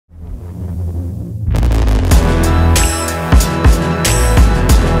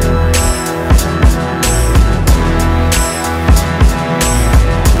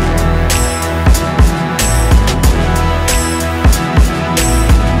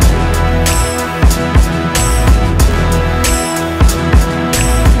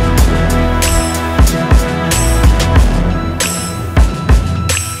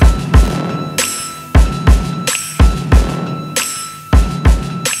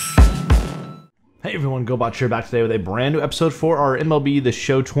Hey everyone, Gobotch here, back today with a brand new episode for our MLB The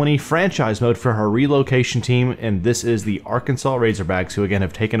Show 20 franchise mode for our relocation team, and this is the Arkansas Razorbacks, who again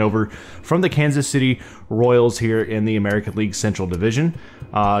have taken over from the Kansas City Royals here in the American League Central Division.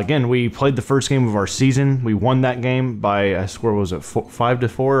 Again, we played the first game of our season. We won that game by a score, was it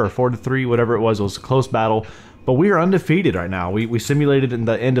 5-4 or 4-3, whatever it was a close battle. But we are undefeated right now. We simulated in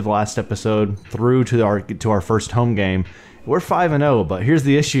the end of last episode through to our first home game. We're 5-0, but here's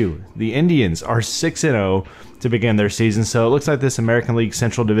the issue. The Indians are 6-0 to begin their season, so it looks like this American League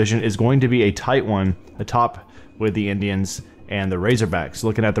Central Division is going to be a tight one, atop with the Indians and the Razorbacks.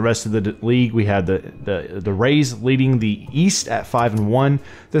 Looking at the rest of the league, we had the Rays leading the East at 5-1.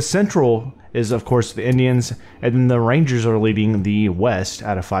 The Central is, of course, the Indians, and then the Rangers are leading the West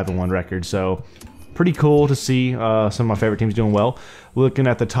at a 5-1 record, so pretty cool to see some of my favorite teams doing well. Looking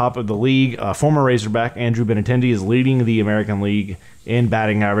at the top of the league, former Razorback Andrew Benintendi is leading the American League in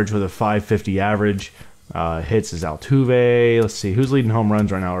batting average with a .550 average. Hits is Altuve. Let's see, who's leading home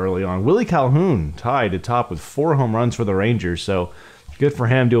runs right now early on? Willie Calhoun tied at top with 4 home runs for the Rangers, so good for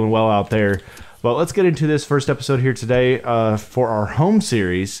him, doing well out there. But let's get into this first episode here today for our home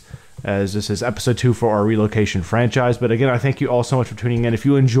series, as this is episode 2 for our relocation franchise. But again, I thank you all so much for tuning in. If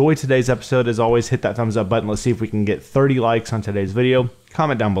you enjoyed today's episode, as always, hit that thumbs up button. Let's see if we can get 30 likes on today's video.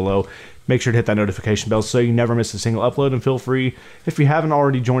 Comment down below. Make sure to hit that notification bell so you never miss a single upload. And feel free, if you haven't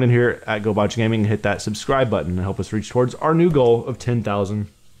already joined in here at Gobotch Gaming, hit that subscribe button and help us reach towards our new goal of 10,000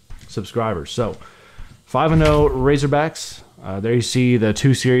 subscribers. So 5-0 Razorbacks. There you see the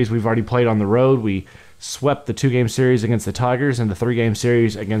 2 series we've already played on the road. We swept the 2-game series against the Tigers and the 3-game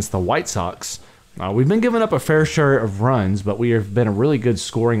series against the White Sox. We've been giving up a fair share of runs, but we have been a really good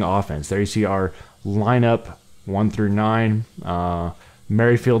scoring offense. There you see our lineup 1 through 9.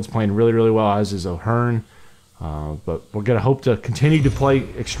 Merrifield's playing really, really well, as is O'Hearn. But we're going to hope to continue to play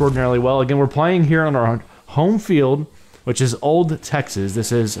extraordinarily well. Again, we're playing here on our home field, which is Old Texas.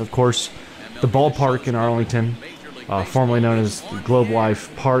 This is, of course, the ballpark in Arlington, formerly known as Globe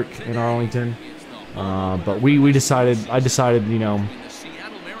Life Park in Arlington. But I decided, you know,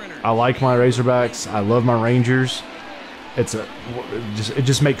 I like my Razorbacks. I love my Rangers. It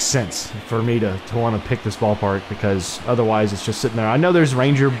just makes sense for me to want to pick this ballpark, because otherwise it's just sitting there. I know there's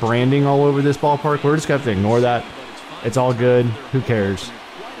Ranger branding all over this ballpark. We're just going to have to ignore that. It's all good. Who cares?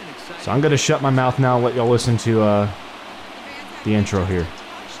 So I'm going to shut my mouth now and let y'all listen to the intro here.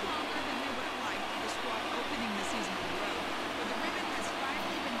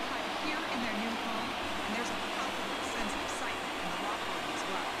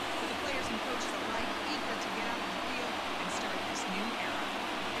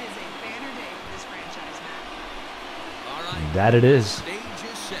 That it is.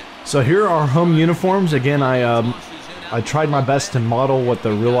 So here are our home uniforms. Again, I tried my best to model what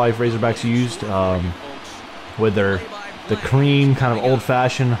the real life Razorbacks used with the cream kind of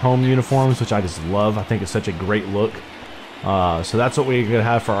old-fashioned home uniforms, which I just love. I think it's such a great look. So that's what we're gonna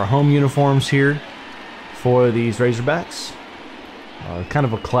have for our home uniforms here for these Razorbacks. Kind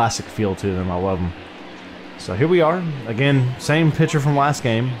of a classic feel to them. I love them. So here we are. Again, same pitcher from last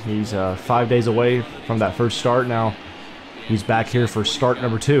game. He's 5 days away from that first start now. He's back here for start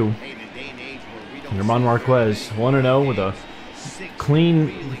number 2. German Marquez, 1-0 with a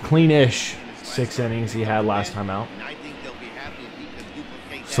clean-ish 6 innings he had last time out.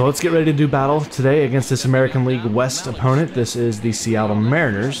 So let's get ready to do battle today against this American League West opponent. This is the Seattle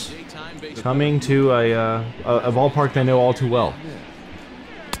Mariners, coming to a ballpark they know all too well.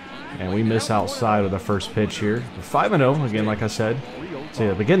 And we miss outside with the first pitch here. 5-0, again, like I said. So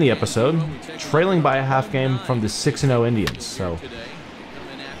to begin the episode, trailing by a half game from the 6-0 Indians. So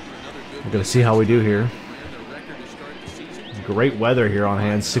we're going to see how we do here. Great weather here on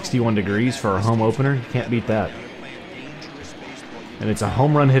hand, 61 degrees for our home opener. You can't beat that. And it's a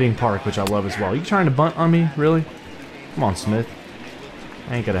home run hitting park, which I love as well. You trying to bunt on me, really? Come on, Smith.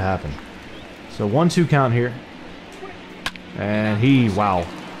 Ain't going to happen. So 1-2 count here. And wow.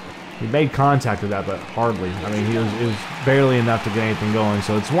 He made contact with that, but hardly. I mean, it was barely enough to get anything going.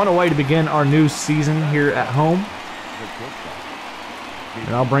 So it's 1 away to begin our new season here at home.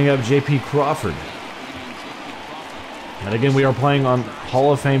 And I'll bring up J.P. Crawford. And again, we are playing on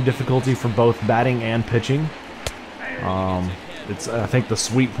Hall of Fame difficulty for both batting and pitching. It's, I think, the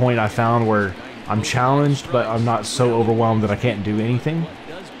sweet point I found where I'm challenged, but I'm not so overwhelmed that I can't do anything.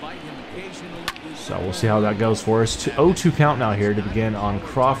 So we'll see how that goes for us. 0-2 count now here to begin on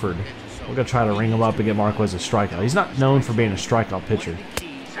Crawford. We're going to try to ring him up and get Marquez a strikeout. He's not known for being a strikeout pitcher,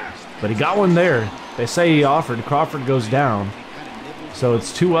 but he got one there. They say he offered. Crawford goes down. So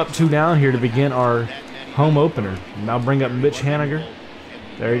it's 2 up, 2 down here to begin our home opener. Now bring up Mitch Haniger.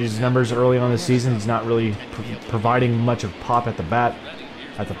 There his numbers early on this season. He's not really providing much of pop at the bat,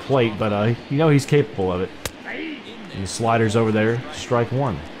 at the plate, but you know he's capable of it. And the slider's over there. Strike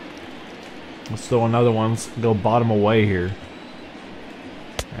one. Let's throw another one. Let's go bottom away here.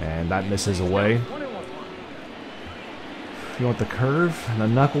 And that misses away. You want the curve? The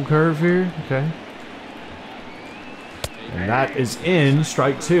knuckle curve here? Okay. And that is in.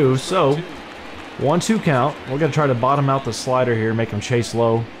 Strike two. So 1-2 count. We're going to try to bottom out the slider here, make him chase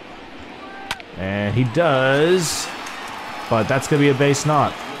low. And he does. But that's going to be a base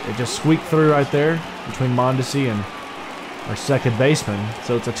knock. It just squeaked through right there between Mondesi and our second baseman.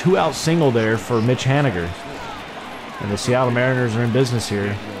 So it's a 2-out single there for Mitch Haniger. And the Seattle Mariners are in business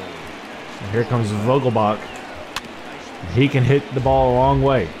here. And here comes Vogelbach. He can hit the ball a long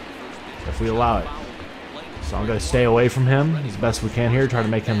way if we allow it. So I'm going to stay away from him as best we can here. Try to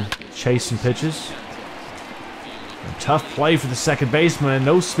make him chase some pitches. And tough play for the second baseman.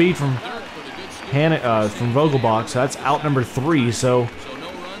 No speed from Vogelbach. So that's out number 3. So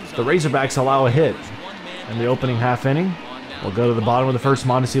the Razorbacks allow a hit in the opening half inning. We'll go to the bottom of the first.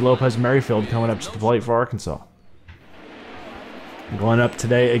 Mondesi, Lopez, Merrifield coming up to the plate for Arkansas. Going up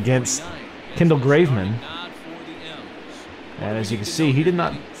today against Kendall Graveman. And as you can see, he did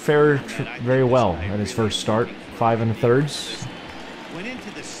not fare very well in his first start. 5 1/3.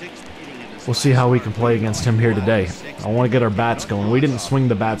 We'll see how we can play against him here today. I want to get our bats going. We didn't swing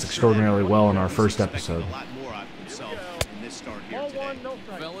the bats extraordinarily well in our first episode.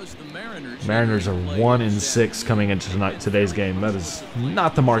 Mariners are 1-6 coming into today's game. That is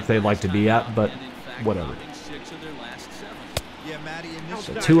not the mark they'd like to be at, but whatever.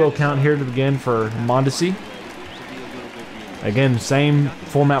 So 2-0 count here to begin for Mondesi. Again, same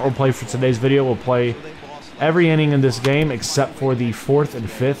format we'll play for today's video. We'll play every inning in this game except for the 4th and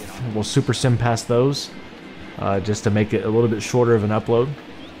 5th. We'll super sim past those just to make it a little bit shorter of an upload.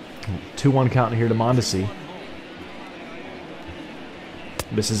 2-1 count here to Mondesi.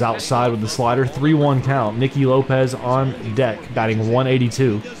 This is outside with the slider. 3-1 count. Nicky Lopez on deck, batting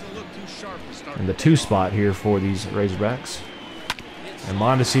 182. In the 2 spot here for these Razorbacks. And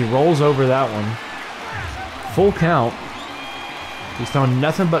Mondesi rolls over that one. Full count. He's throwing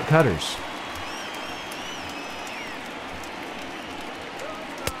nothing but cutters.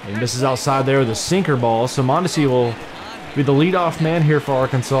 And this is outside there with a sinker ball. So Mondesi will be the leadoff man here for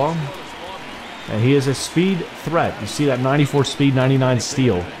Arkansas. And he is a speed threat. You see that 94 speed, 99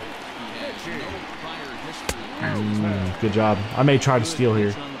 steal. Good job. I may try to steal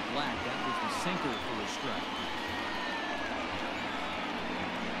here.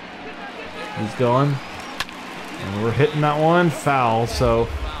 He's going. And we're hitting that one foul, so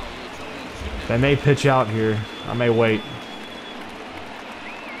they may pitch out here. I may wait.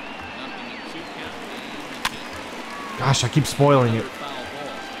 Gosh, I keep spoiling it.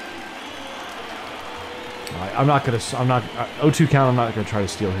 I'm not gonna. 0-2 count. I'm not gonna try to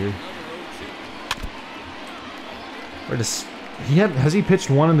steal here. Has he pitched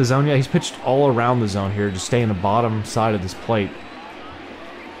one in the zone yet? He's pitched all around the zone here, just stay in the bottom side of this plate.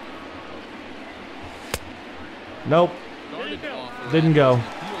 Nope. Didn't go.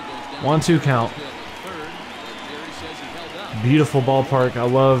 1-2 count. Beautiful ballpark. I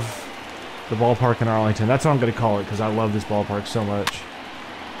love the ballpark in Arlington. That's what I'm going to call it because I love this ballpark so much.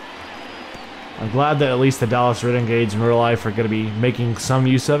 I'm glad that at least the Dallas Red Engage in real life are going to be making some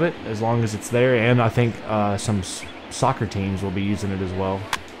use of it as long as it's there. And I think some soccer teams will be using it as well.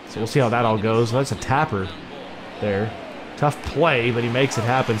 So we'll see how that all goes. That's a tapper there. Tough play, but he makes it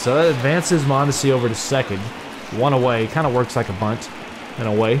happen. So that advances Mondesi over to second. 1 away. Kind of works like a bunt in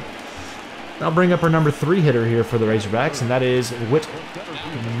a way. I'll bring up our number 3 hitter here for the Razorbacks, and that is Whit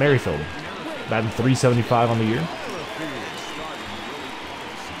Merrifield. Batting .375 on the year.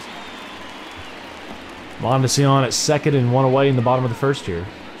 Mondesi on at second and 1 away in the bottom of the first here.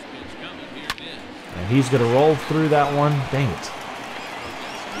 And he's going to roll through that one. Dang it.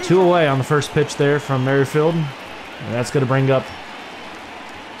 2 away on the first pitch there from Merrifield. And that's going to bring up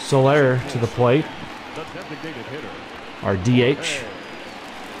Soler to the plate. Our DH.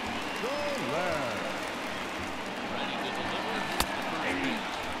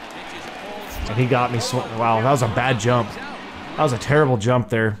 And he got me. Wow, that was a bad jump. That was a terrible jump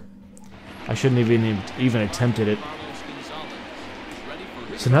there. I shouldn't even attempted it.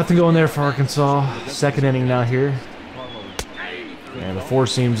 So nothing going there for Arkansas. Second inning now here. And the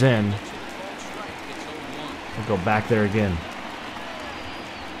 4-seam's in. We'll go back there again.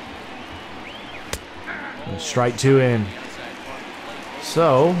 And strike 2 in.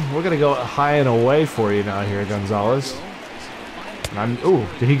 So we're gonna go high and away for you now here, Gonzalez. Ooh,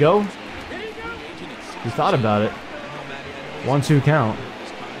 did he go? He thought about it. 1-2 count.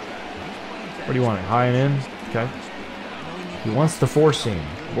 Where do you want it? High and in? Okay. He wants the four seam.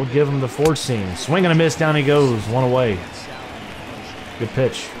 We'll give him the four seam. Swing and a miss. Down he goes. One away. Good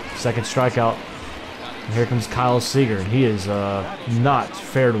pitch. Second strikeout. And here comes Kyle Seager. He is not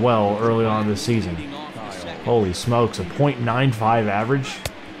fared well early on this season. Holy smokes. A .95 average.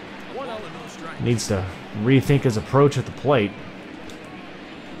 Needs to rethink his approach at the plate.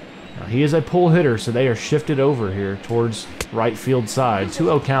 Now, he is a pull hitter, so they are shifted over here towards right field side.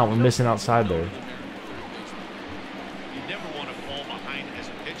 2-0 count. We're missing outside there.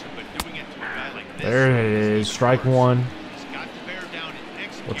 There it is. Strike one.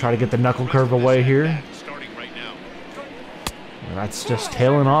 We'll try to get the knuckle curve away here. And that's just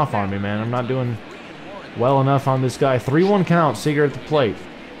tailing off on me, man. I'm not doing well enough on this guy. 3-1 count. Seager at the plate.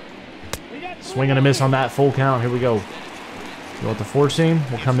 Swing and a miss on that full count. Here we go. You want the four seam?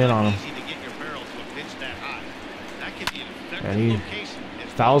 We'll come in on him. And he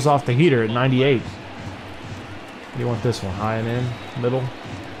fouls off the heater at 98. What do you want this one? High and in? Middle?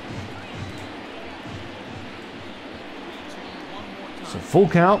 So full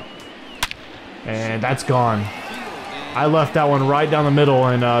count. And that's gone. I left that one right down the middle,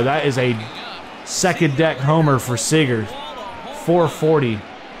 and that is a second deck homer for Seager. 440.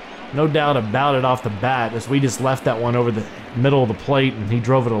 No doubt about it off the bat, as we just left that one over the middle of the plate, and he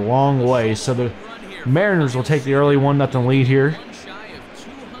drove it a long way. So the Mariners will take the early 1-0 lead here.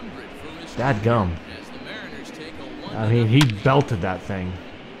 Dadgum. I mean, he belted that thing.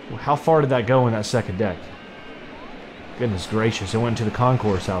 How far did that go in that second deck? Goodness gracious, it went to the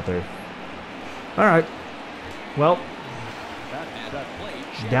concourse out there. All right. Well,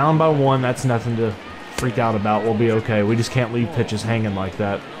 down by one, that's nothing to freak out about. We'll be okay. We just can't leave pitches hanging like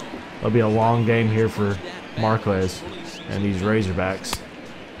that. It'll be a long game here for Marquez and these Razorbacks.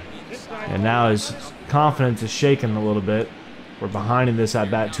 And now his confidence is shaking a little bit. We're behind in this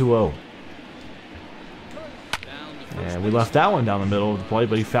at-bat 2-0. And we left that one down the middle of the plate,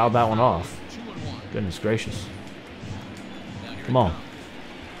 but he fouled that one off. Goodness gracious. Come on.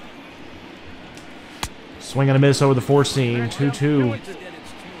 Swing and a miss over the four seam. 2-2.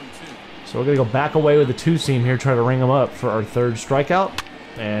 So we're going to go back away with the two seam here, try to ring him up for our third strikeout.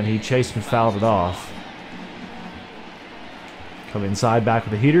 And he chased and fouled it off. Come inside, back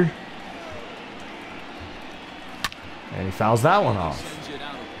with the heater. And he fouls that one off.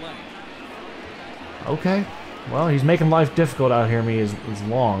 Okay. Well, he's making life difficult out here. Me is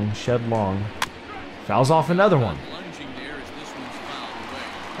long, shed long. Fouls off another one.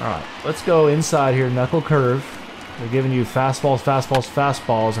 All right, let's go inside here, knuckle curve. They're giving you fastballs, fastballs,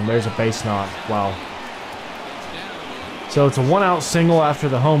 fastballs, and there's a base knock. Wow. So it's a one-out single after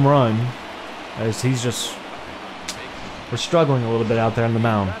the home run, as he's just... We're struggling a little bit out there on the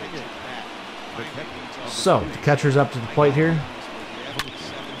mound. So, the catcher's up to the plate here.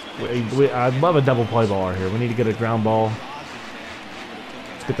 I'd love a double play ball here. We need to get a ground ball.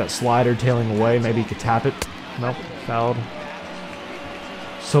 Let's get that slider tailing away. Maybe he could tap it. Nope, fouled.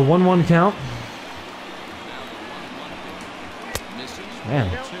 So 1-1 count.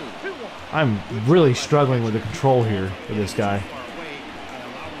 Man, I'm really struggling with the control here with this guy.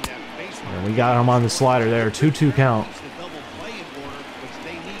 And we got him on the slider there. 2-2 count.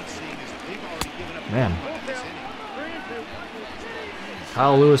 Man.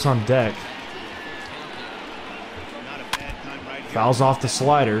 Kyle Lewis on deck. Fouls off the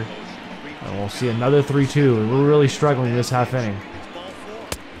slider. And we'll see another 3-2. We're really struggling this half inning.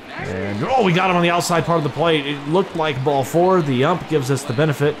 And, oh, we got him on the outside part of the plate. It looked like ball four. The ump gives us the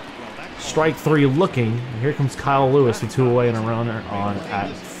benefit. Strike three looking. And here comes Kyle Lewis with two away and a runner on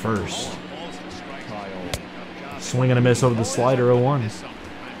at first. Swing and a miss over the slider, 0-1.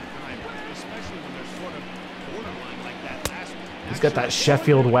 He's got that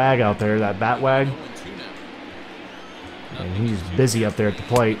Sheffield wag out there, that bat wag. And he's busy up there at the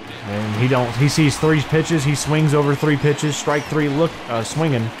plate. And he sees three pitches. He swings over three pitches. Strike three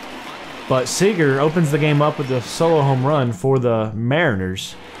swinging. But Seager opens the game up with a solo home run for the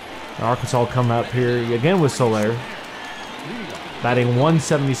Mariners. And Arkansas come up here again with Soler. Batting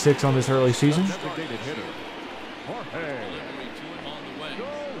 176 on this early season.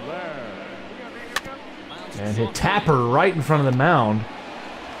 And hit Tapper right in front of the mound.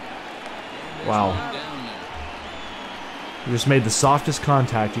 Wow. You just made the softest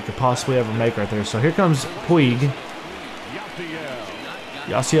contact you could possibly ever make right there. So here comes Puig.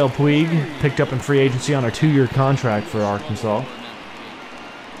 Yasiel Puig, picked up in free agency on a 2-year contract for Arkansas.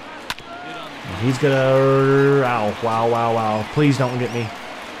 And he's gonna... Ow, wow, wow, wow. Please don't get me.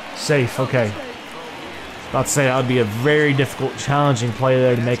 Safe, okay. About to say that would be a very difficult, challenging play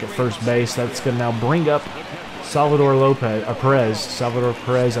there to make it first base. That's gonna now bring up Salvador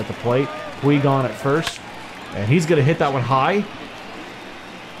Perez at the plate. Puig on at first. And he's going to hit that one high.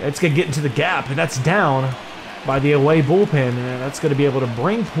 It's going to get into the gap, and that's down by the away bullpen. And that's going to be able to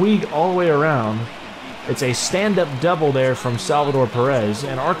bring Puig all the way around. It's a stand-up double there from Salvador Perez,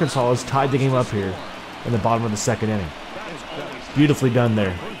 and Arkansas has tied the game up here in the bottom of the second inning. Beautifully done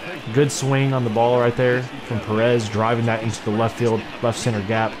there. Good swing on the ball right there from Perez, driving that into the left field, left center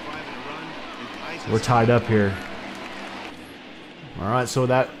gap. We're tied up here. All right, so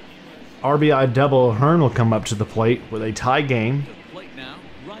that RBI double, Hearn will come up to the plate with a tie game.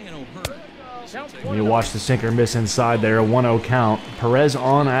 You watch the sinker miss inside there, a 1-0 count. Perez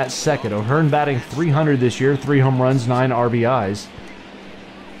on at second. O'Hearn batting .300 this year, 3 home runs, 9 RBIs.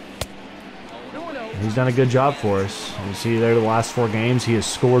 He's done a good job for us. You see there the last 4 games, he has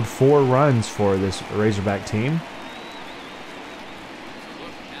scored 4 runs for this Razorback team.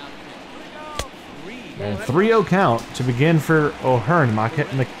 And 3-0 count to begin for O'Hearn.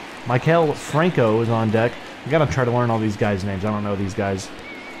 Michael Franco is on deck. I gotta try to learn all these guys' names. I don't know these guys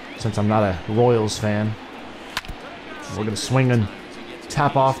since I'm not a Royals fan. We're gonna swing and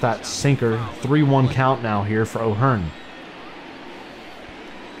tap off that sinker. 3-1 count now here for O'Hearn.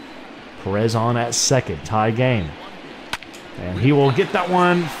 Perez on at second, tie game. And he will get that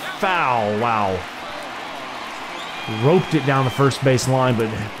one foul. Wow. Roped it down the first base line,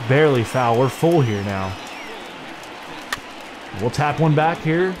 but barely foul. We're full here now. We'll tap one back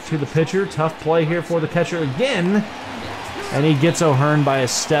here to the pitcher. Tough play here for the catcher again. And he gets O'Hearn by a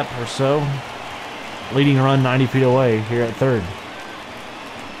step or so. Leading a run 90 feet away here at third.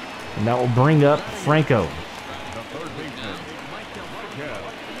 And that will bring up Franco.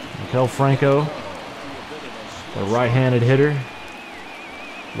 Michael Franco, the right-handed hitter,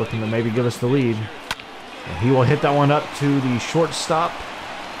 looking to maybe give us the lead. And he will hit that one up to the shortstop.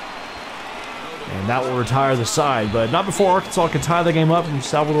 And that will retire the side, but not before Arkansas can tie the game up. From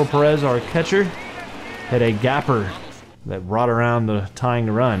Salvador Perez, our catcher, hit a gapper that brought around the tying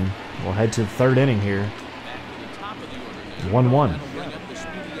run. We'll head to the third inning here. 1-1.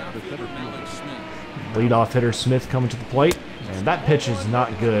 Leadoff hitter Smith coming to the plate. And that pitch is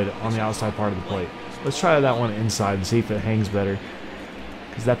not good on the outside part of the plate. Let's try that one inside and see if it hangs better,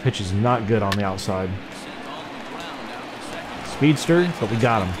 because that pitch is not good on the outside. Speedster, but we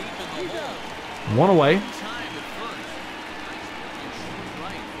got him. 1 away.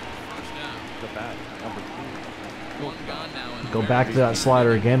 Go back to that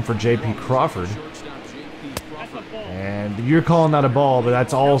slider again for J.P. Crawford. And you're calling that a ball, but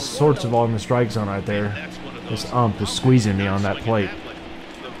that's all sorts of ball in the strike zone right there. This ump is squeezing me on that plate.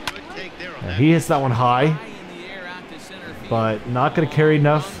 And he hits that one high, but not going to carry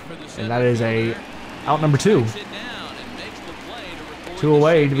enough, and that is a out number 2. 2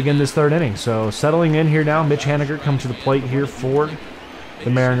 away to begin this third inning. So settling in here now, Mitch Haniger come to the plate here for the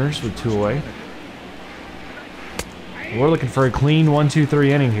Mariners with 2 away. We're looking for a clean 1-2-3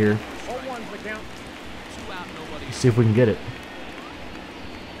 inning here. Let's see if we can get it.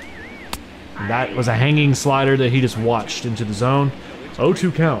 That was a hanging slider that he just watched into the zone.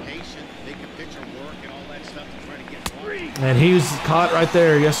 0-2 count. And he was caught right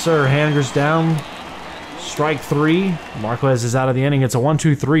there. Yes, sir. Haniger's down. Strike 3. Marquez is out of the inning. It's a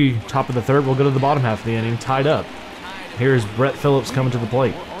 1-2-3. Top of the third. We'll go to the bottom half of the inning. Tied up. Here's Brett Phillips coming to the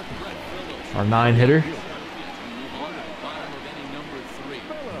plate. Our 9 hitter.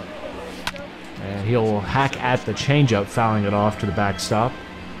 And he'll hack at the changeup, fouling it off to the backstop.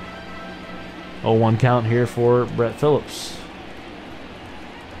 0-1 count here for Brett Phillips.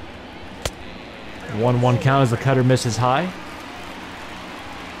 1-1 count as the cutter misses high.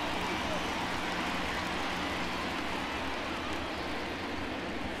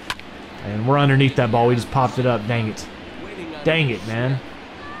 And we're underneath that ball. We just popped it up. Dang it. Dang it, man.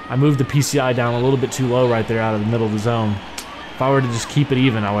 I moved the PCI down a little bit too low right there out of the middle of the zone. If I were to just keep it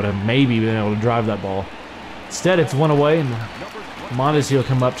even, I would have maybe been able to drive that ball. Instead, it's 1 away, and Mondesi will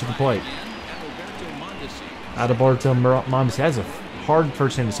come up to the plate. Adalberto Mondesi. That's a hard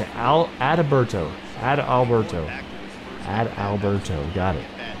first name to say. Adalberto. Adalberto. Got it.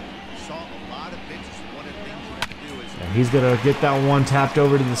 And he's going to get that one tapped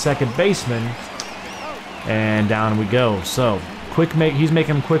over to the second baseman. And down we go. So, he's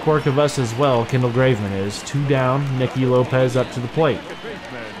making quick work of us as well. Kendall Graveman is. 2 down. Nicky Lopez up to the plate.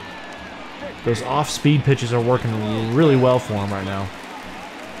 Those off-speed pitches are working really well for him right now.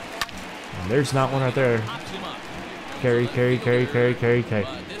 And there's not one right there. Carry.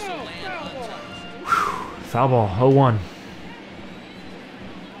 Foul ball, 0-1.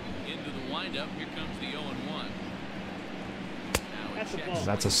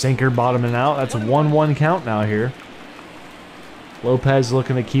 That's a sinker bottoming out. That's a 1-1 count now here. Lopez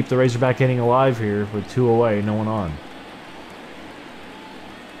looking to keep the Razorback inning alive here with 2 away, no one on.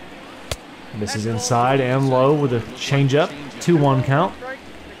 This is inside and low with a changeup. 2-1 count.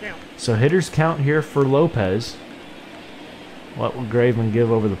 So hitters count here for Lopez. What will Graveman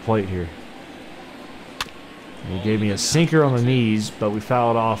give over the plate here? He gave me a sinker on the knees, but we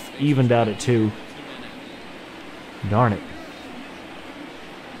fouled off, evened out at 2. Darn it.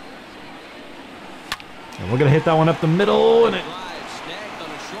 And we're going to hit that one up the middle, and it...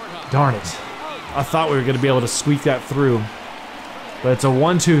 Darn it. I thought we were going to be able to squeak that through. But it's a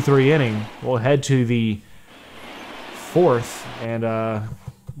 1-2-3 inning. We'll head to the 4th, and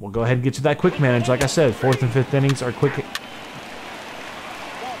we'll go ahead and get to that quick manage. Like I said, 4th and 5th innings are quick.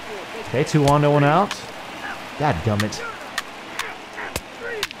 Okay, 2 on, no one out. Dadgummit.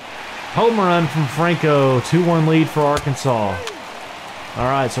 Home run from Franco. 2-1 lead for Arkansas. All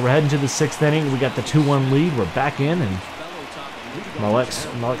right, so we're heading to the 6th inning. We got the 2-1 lead. We're back in, and Malek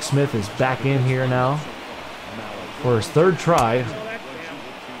Smith is back in here now for his 3rd try.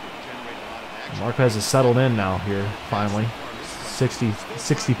 Marquez has settled in now here, finally.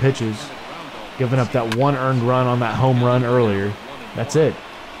 60 pitches. Giving up that 1 earned run on that home run earlier. That's it.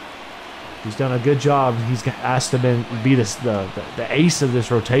 He's done a good job. He's asked to be the ace of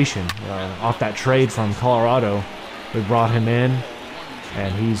this rotation. Off that trade from Colorado, we brought him in,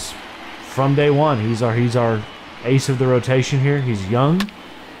 and he's, from day one, he's our ace of the rotation here. He's young.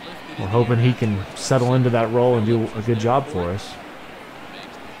 We're hoping he can settle into that role and do a good job for us.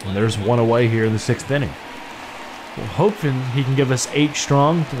 And there's 1 away here in the 6th inning. We're hoping he can give us 8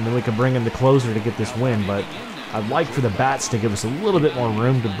 strong, and then we can bring in the closer to get this win. But I'd like for the bats to give us a little bit more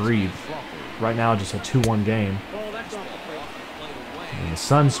room to breathe. Right now, just a 2-1 game. And the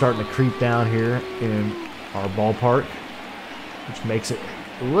sun's starting to creep down here in our ballpark, which makes it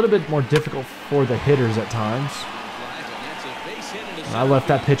a little bit more difficult for the hitters at times. And I left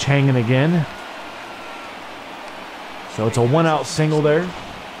that pitch hanging again. So it's a 1-out single there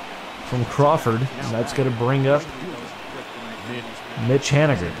from Crawford, and that's going to bring up Mitch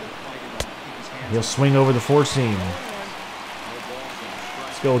Haniger. He'll swing over the 4-seam.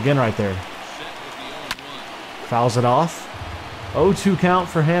 Let's go again right there. Fouls it off. 0-2 count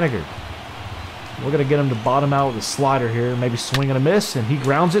for Haniger. We're going to get him to bottom out with a slider here, maybe swing and a miss, and he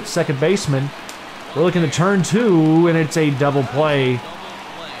grounds it. Second baseman. We're looking to turn 2, and it's a double play.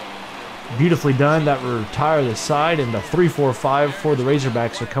 Beautifully done. That will retire the side, and the 3-4-5 for the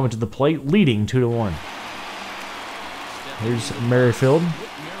Razorbacks are coming to the plate, leading 2-1. Here's Merrifield.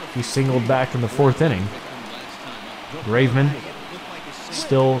 He singled back in the 4th inning. Graveman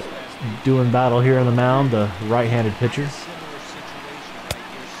still doing battle here on the mound, the right-handed pitcher.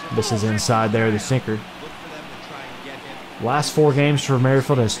 This is inside there, the sinker. Last 4 games for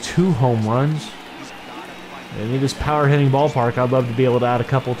Merrifield has 2 home runs. And in this power-hitting ballpark, I'd love to be able to add a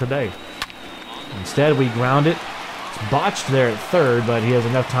couple today. Instead, we ground it. It's botched there at 3rd, but he has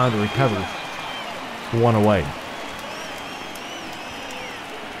enough time to recover. 1 away.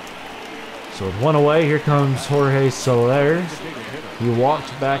 So with 1 away, here comes Jorge Soler. He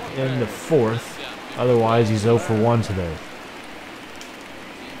walked back in the 4th. Otherwise, he's 0 for 1 today.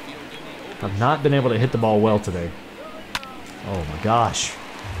 I've not been able to hit the ball well today. Oh my gosh.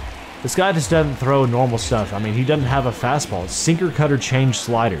 This guy just doesn't throw normal stuff. I mean, he doesn't have a fastball. It's sinker, cutter, change,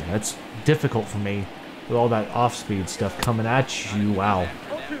 slider. That's difficult for me with all that off-speed stuff coming at you. Wow.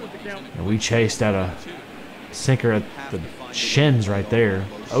 And we chased at a sinker at the shins right there.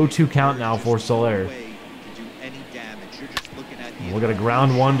 0-2 count now for Soler. We're going to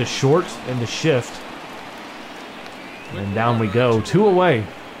ground 1 to short in the shift. And down we go. 2 away.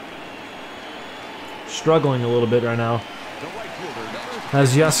 Struggling a little bit right now.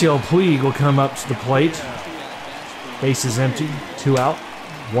 As Yasiel Puig will come up to the plate. Base is empty. 2 out.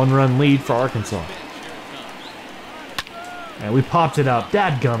 1-run lead for Arkansas. And we popped it up.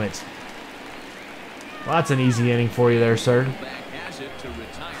 Dadgummit. Well, that's an easy inning for you there, sir.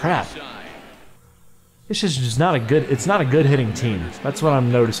 Crap. It's just not a good. It's not a good hitting team. That's what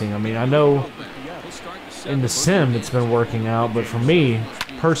I'm noticing. I mean, I know in the sim it's been working out, but for me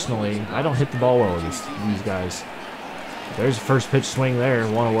personally, I don't hit the ball well with these guys. There's the first pitch swing there,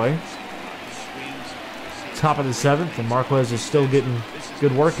 1 away. Top of the 7th, and Marquez is still getting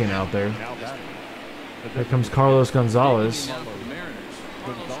good work in out there. Here comes Carlos Gonzalez.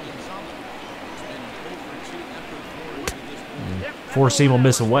 4-seam will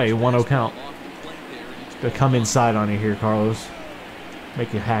miss away, 1-0 count. Gonna come inside on you here, Carlos.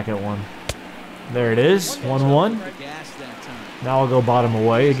 Make you hack at one. There it is, 1-1. Now I'll go bottom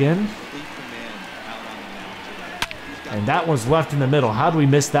away again. And that one's left in the middle. How did we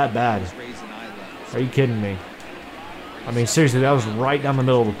miss that bad? Are you kidding me? I mean, seriously, that was right down the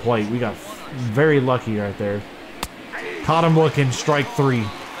middle of the plate. We got very lucky right there. Caught him looking. Strike 3.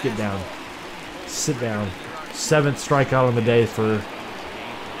 Get down. Sit down. 7th strikeout on the day for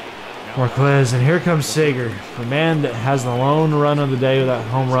Marquez. And here comes Seager, the man that has the lone run of the day with that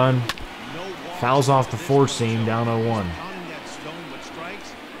home run. Fouls off the 4-seam, down 0-1.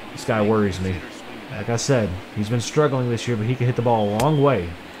 This guy worries me. Like I said, he's been struggling this year, but he can hit the ball a long way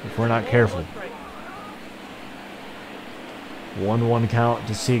if we're not careful. 1-1 count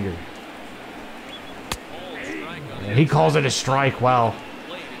to Seager. And he calls it a strike. Wow.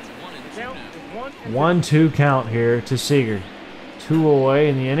 1-2 count here to Seager. 2 away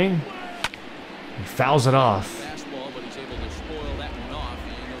in the inning. He fouls it off.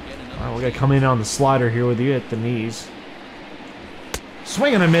 All right, we got to come in on the slider here with you at the knees.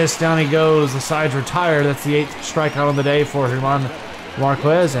 Swing and a miss. Down he goes. The side's retired. That's the 8th strikeout on the day for German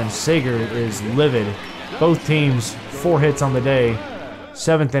Marquez, and Seager is livid. Both teams 4 hits on the day.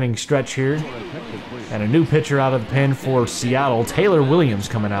 7th inning stretch here. And a new pitcher out of the pen for Seattle. Taylor Williams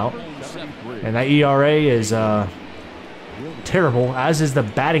coming out. And that ERA is terrible, as is the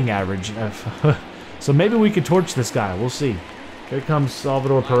batting average. So maybe we could torch this guy. We'll see. Here comes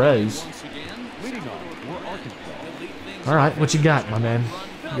Salvador Perez. All right, what you got, my man?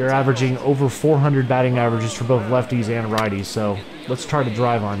 You're averaging over 400 batting averages for both lefties and righties, so let's try to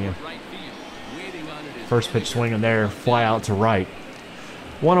drive on you. First pitch swinging there, fly out to right.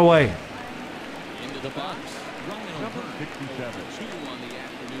 1 away.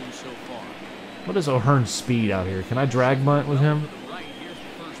 What is O'Hearn's speed out here? Can I drag bunt with him?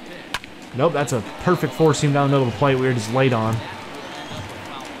 Nope, that's a perfect 4-seam down the middle of the plate. We were just laid on.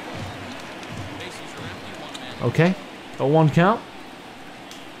 Okay, 0-1 count.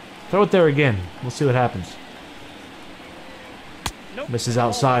 Throw it there again. We'll see what happens. Misses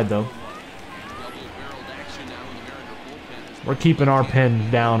outside, though. We're keeping our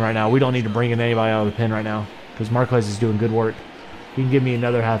pen down right now. We don't need to bring in anybody out of the pen right now because Marquez is doing good work. He can give me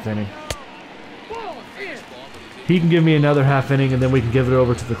another half inning. He can give me another half inning, and then we can give it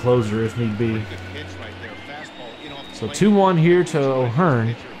over to the closer if need be. So 2-1 here to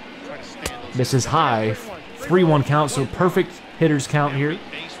O'Hearn. Misses high. 3-1 count, so perfect hitters count here.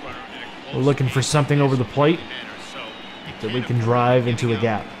 We're looking for something over the plate that we can drive into a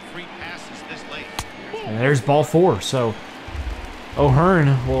gap. And there's ball 4. So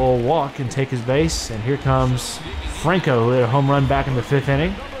O'Hearn will walk and take his base. And here comes Franco, who hit a home run back in the 5th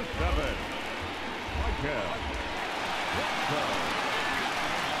inning.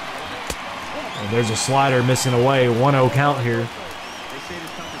 And there's a slider missing away. 1-0 count here.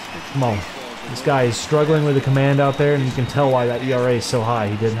 Come on. This guy is struggling with the command out there, and you can tell why that ERA is so high.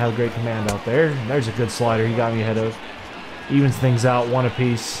 He didn't have great command out there. And there's a good slider he got me ahead of. Evens things out, 1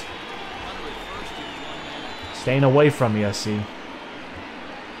 apiece. Staying away from me, I see.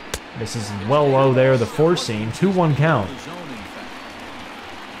 This is well low there, the 4-seam. 2-1 count.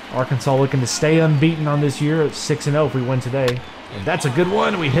 Arkansas looking to stay unbeaten on this year at 6-0 if we win today. And that's a good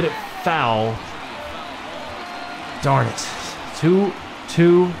one. We hit it foul. Darn it.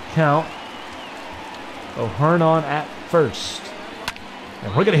 2-2 count. O'Hearn on at first. And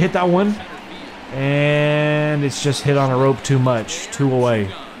we're going to hit that one. And it's just hit on a rope too much. 2 away.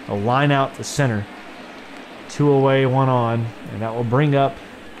 A line out the center. 2 away, 1 on. And that will bring up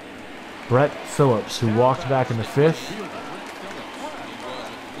Brett Phillips, who walked back in the 5th.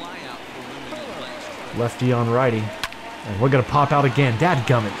 Lefty on righty. And we're going to pop out again.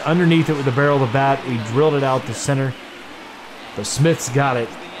 Dadgummit. Underneath it with the barrel of the bat. We drilled it out the center. But Smith's got it.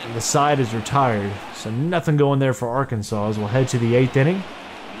 And the side is retired. So nothing going there for Arkansas as we'll head to the 8th inning.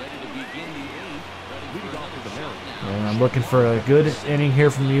 And I'm looking for a good inning here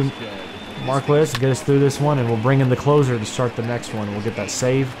from you, Marquez, to get us through this one. And we'll bring in the closer to start the next one. We'll get that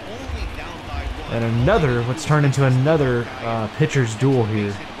save. And another, let's turn into another pitcher's duel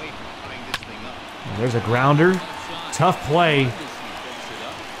here. And there's a grounder. Tough play.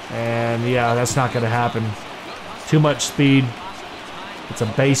 And yeah, that's not going to happen. Too much speed. It's a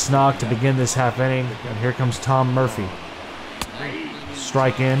base knock to begin this half inning. And here comes Tom Murphy.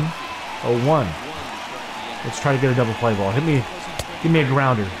 Strike in. 0-1. Let's try to get a double play ball. Give me a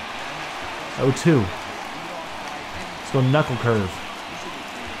grounder. 0-2. Let's go knuckle curve.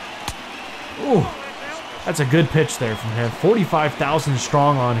 Ooh, that's a good pitch there from him. 45,000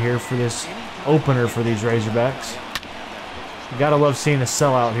 strong on here for this opener for these Razorbacks. You gotta love seeing a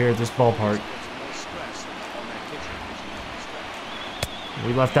sellout here at this ballpark.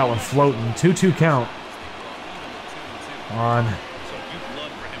 We left that one floating. 2-2 count. On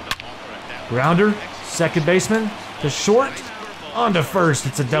grounder, second baseman. To short. On to first.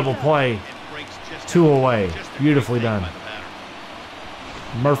 It's a double play. 2 away. Beautifully done.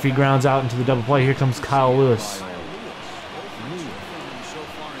 Murphy grounds out into the double play. Here comes Kyle Lewis.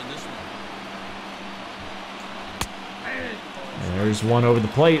 And there's one over the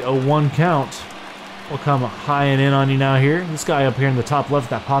plate. 0-1 count. We'll come high and in on you now here. This guy up here in the top left,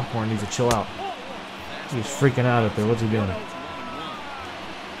 that popcorn, needs to chill out. He's freaking out up there. What's he doing?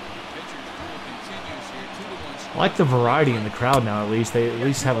 I like the variety in the crowd now, at least. They at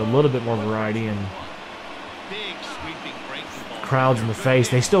least have a little bit more variety and crowds in the face.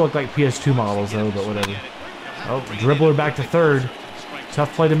 They still look like PS2 models, though, but whatever. Oh, dribbler back to third.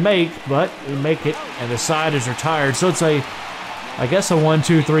 Tough play to make, but we make it, and the side is retired. So it's a, I guess, a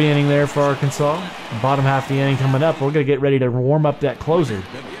 1-2-3 inning there for Arkansas. Bottom half of the inning coming up. We're going to get ready to warm up that closer.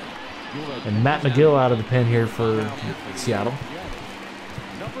 And Matt McGill out of the pen here for Seattle.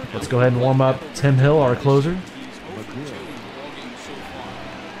 Let's go ahead and warm up Tim Hill, our closer.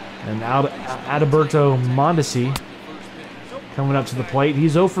 And Adalberto Mondesi coming up to the plate.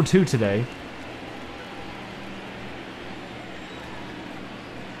 He's 0 for 2 today.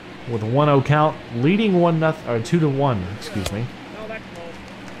 With a 1-0 count, leading 2-1, excuse me.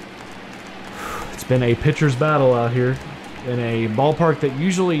 It's been a pitcher's battle out here in a ballpark that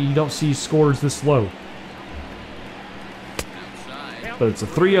usually you don't see scores this low. But it's a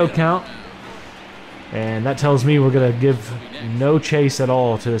 3-0 count, and that tells me we're going to give no chase at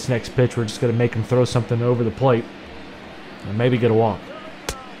all to this next pitch. We're just going to make him throw something over the plate and maybe get a walk.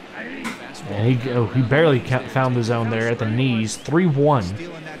 And he barely found the zone there at the knees.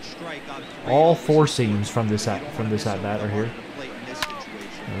 3-1. All 4 seams from this at bat are here.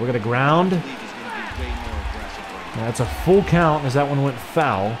 And we're going to ground. And that's a full count as that one went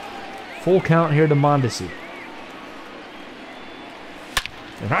foul. Full count here to Mondesi.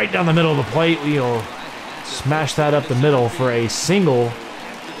 And right down the middle of the plate, we'll smash that up the middle for a single.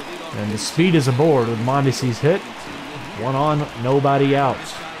 And the speed is aboard with Mondesi's hit. 1 on, nobody out.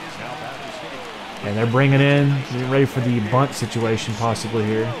 And they're bringing in, getting ready for the bunt situation possibly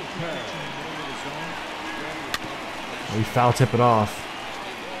here. We foul tip it off.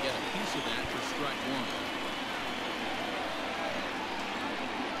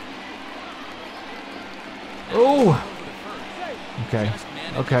 Oh! Okay.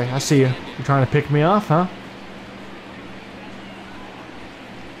 Okay, I see you. You're trying to pick me off, huh?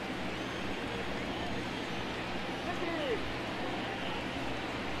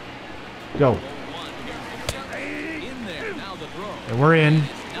 Go. And we're in.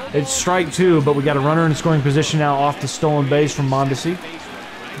 It's strike 2, but we got a runner in scoring position now off the stolen base from Mondesi.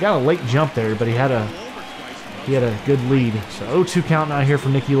 Got a late jump there, but he had a good lead. So 0-2 count now here for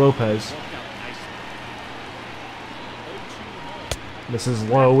Nicky Lopez. This is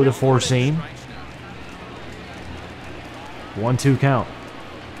low with a 4-seam. 1-2 count.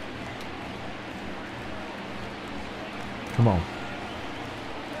 Come on.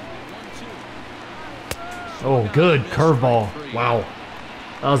 Oh, good curveball. Wow.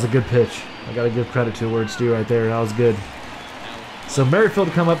 That was a good pitch. I got to give credit to where it's due right there. That was good. So Merrifield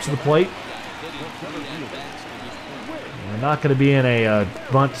to come up to the plate. We're not going to be in a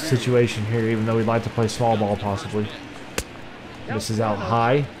bunt situation here, even though we'd like to play small ball possibly. This is out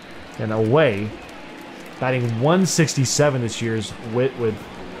high and away. Batting 167 this year's with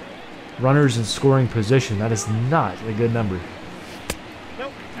runners in scoring position. That is not a good number.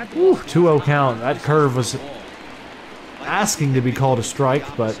 2-0 count. That curve was asking to be called a strike,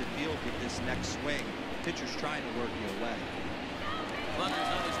 but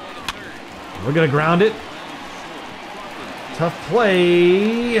we're going to ground it. Tough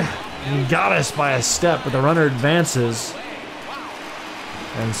play. He got us by a step, but the runner advances.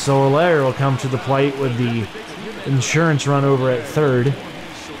 And Soler will come to the plate with the insurance run over at third.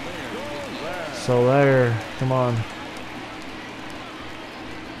 Soler, come on.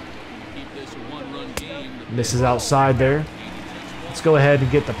 Misses outside there. Let's go ahead and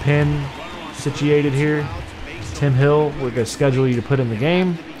get the pin situated here. Tim Hill, we're going to schedule you to put in the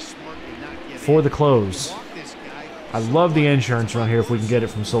game for the close. I love the insurance run here if we can get it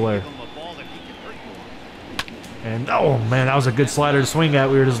from Soler. And, oh, man, that was a good slider to swing at.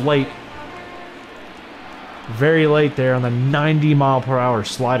 We were just late. Very late there on the 90-mile-per-hour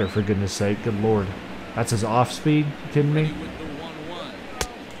slider, for goodness sake. Good Lord. That's his off speed? You kidding me?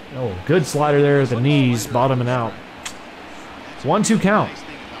 Oh, good slider there at the knees, bottoming out. It's 1-2 count.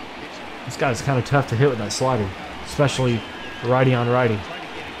 This guy's kind of tough to hit with that slider, especially righty on righty.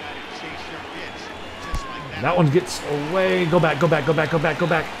 And that one gets away. Go back, go back, go back, go back, go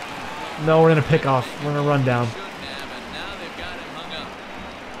back. No, we're going to pick off. We're going to run down.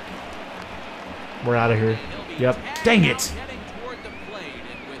 We're out of here. Yep. Dang it.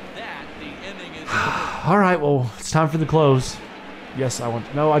 All right, well, it's time for the close. Yes,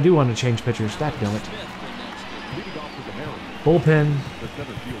 I do want to change pitchers. Dadgummit. Bullpen.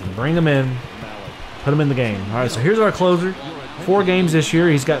 Bring him in. Put him in the game. All right, so here's our closer. 4 games this year.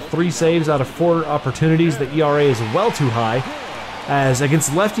 He's got 3 saves out of 4 opportunities. The ERA is well too high. As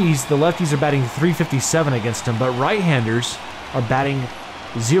against lefties, the lefties are batting .357 against him, but right-handers are batting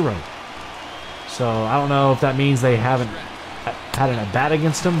 0. So I don't know if that means they haven't had an at-bat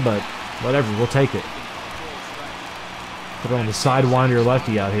against him, but whatever, we'll take it. Put it on the sidewinder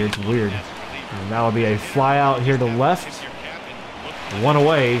lefty out here. It's weird. And that will be a fly out here to left. 1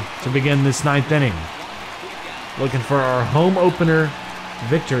 away to begin this 9th inning. Looking for our home opener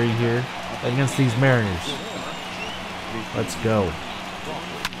victory here against these Mariners. Let's go.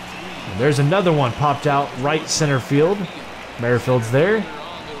 And there's another one popped out right center field. Merrifield's there.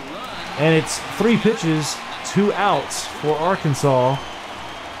 And it's 3 pitches, 2 outs for Arkansas.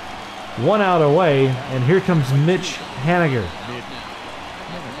 1 out away, and here comes Mitch Haniger.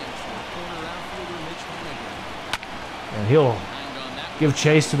 And he'll give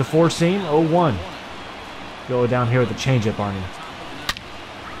chase to the 4-seam. 0-1. Go down here with the changeup on him.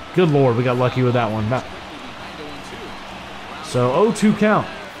 Good Lord, we got lucky with that one. So 0-2 count.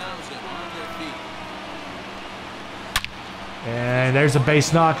 And there's a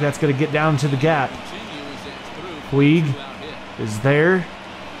base knock. That's going to get down to the gap. Puig is there.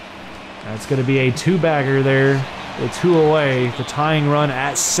 That's going to be a 2-bagger there. The 2 away. The tying run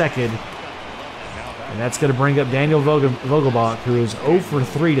at second. And that's going to bring up Daniel Vogelbach, who is 0 for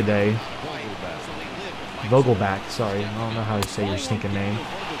 3 today. Vogelbach, sorry. I don't know how to say your stinking name.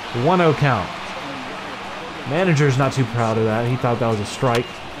 1-0 count. Manager's not too proud of that. He thought that was a strike.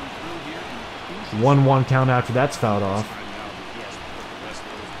 1-1 count after that's fouled off.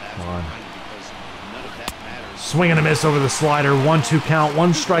 Come on. Swing and a miss over the slider. 1-2 count.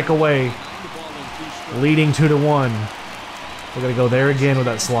 1 strike away. Leading 2-1. We're going to go there again with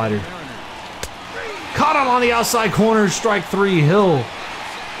that slider. Caught him on the outside corner. Strike 3. Hill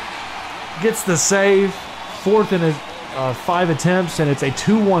gets the save. 4th in his 5 attempts, and it's a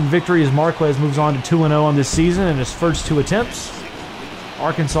 2-1 victory as Marquez moves on to 2-0 on this season in his first 2 attempts.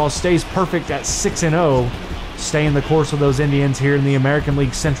 Arkansas stays perfect at 6-0, staying the course of those Indians here in the American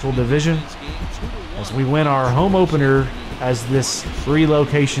League Central Division as we win our home opener as this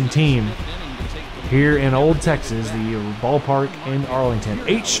relocation team here in Old Texas, the ballpark in Arlington.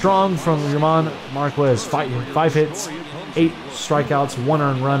 8 strong from German Marquez, 5 hits, 8 strikeouts, 1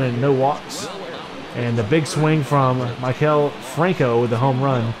 earned run, and no walks. And the big swing from Michael Franco with the home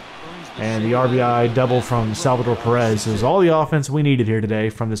run. And the RBI double from Salvador Perez. It was all the offense we needed here today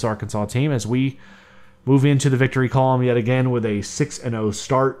from this Arkansas team as we move into the victory column yet again with a 6-0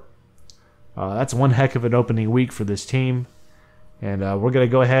 start. That's one heck of an opening week for this team. And we're going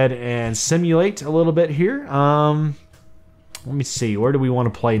to go ahead and simulate a little bit here. Let me see. Where do we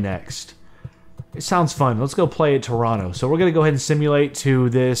want to play next? It sounds fun. Let's go play at Toronto. So we're going to go ahead and simulate to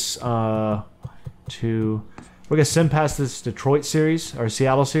this... we're going to sim past this Detroit series, or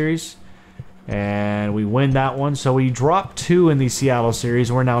Seattle series, and we win that one. So we dropped 2 in the Seattle series.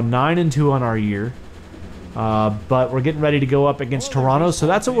 We're now 9-2 on our year, but we're getting ready to go up against Toronto. So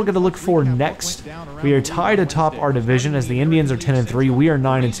that's what we're going to look for next. We are tied atop our division as the Indians are 10-3. We are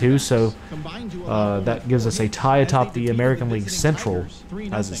 9-2, so that gives us a tie atop the American League Central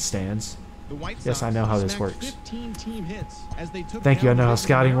as it stands. Yes, I know how this works. Thank you, I know how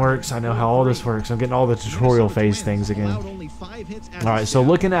scouting works. I know how all this works. I'm getting all the tutorial phase things again. Alright, so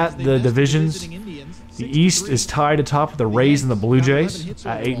looking at the divisions, the East is tied atop the Rays and the Blue Jays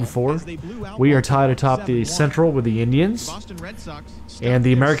at 8-4. We are tied atop the Central with the Indians. And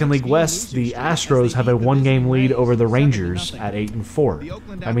the American League West, the Astros have a 1-game lead over the Rangers at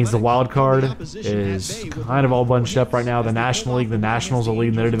 8-4. That means the wild card is kind of all bunched up right now. The National League, the Nationals are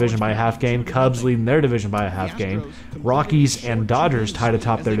leading their division by a half game. Cubs leading their division by a half game. Rockies and Dodgers tied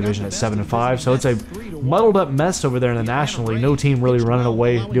atop their division at 7-5. So it's a muddled up mess over there in the National League. No team really running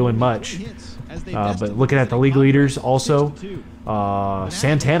away doing much. But looking at the league leaders also,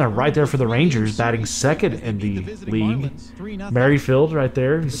 Santana right there for the Rangers, batting 2nd in the league. Merrifield right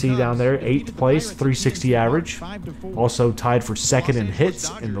there, you see down there, 8th place, 360 average. Also tied for 2nd in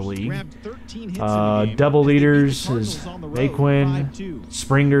hits in the league. Double leaders is Naquin.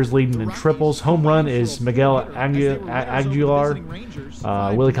 Springer's leading in triples. Home run is Miguel Aguilar.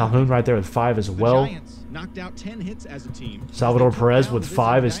 Willie Calhoun right there with 5 as well. Knocked out 10 hits as a team. Salvador Perez with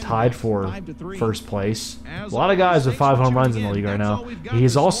 5 is tied for first place. A lot of guys with 5 home runs in the league right now. He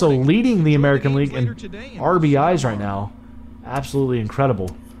is also leading the American League in RBIs right now. Absolutely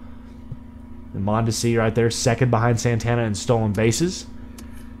incredible. And Mondesi right there, second behind Santana in stolen bases.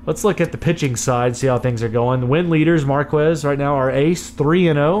 Let's look at the pitching side, see how things are going. Win leaders, Marquez right now, our ace,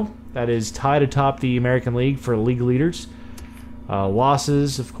 3-0. That is tied atop the American League for league leaders.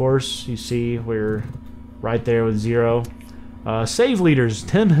 Losses, of course, you see we're right there with 0. Save leaders,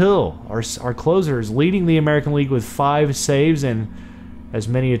 Tim Hill, our closer, is leading the American League with 5 saves and as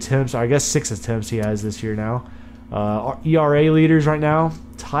many attempts, I guess 6 attempts he has this year now. Our ERA leaders right now,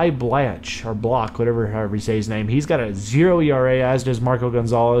 Ty Blatch, or Block, however you say his name. He's got a 0 ERA, as does Marco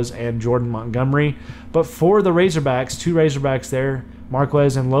Gonzalez and Jordan Montgomery. But for the Razorbacks, 2 Razorbacks there,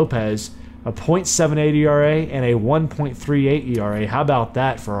 Marquez and Lopez, a .78 ERA and a 1.38 ERA. How about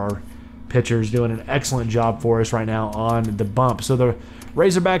that for our pitchers, doing an excellent job for us right now on the bump. So the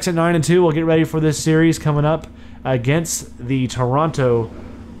Razorbacks at 9-2. We'll get ready for this series coming up against the Toronto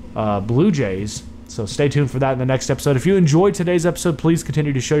Blue Jays. So stay tuned for that in the next episode. If you enjoyed today's episode, please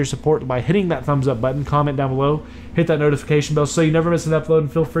continue to show your support by hitting that thumbs up button, comment down below, hit that notification bell so you never miss an upload,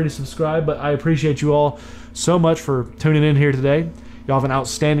 and feel free to subscribe. But I appreciate you all so much for tuning in here today. Y'all have an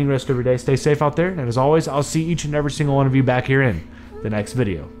outstanding rest of your day. Stay safe out there. And as always, I'll see each and every single one of you back here in the next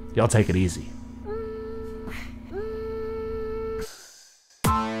video. Y'all take it easy.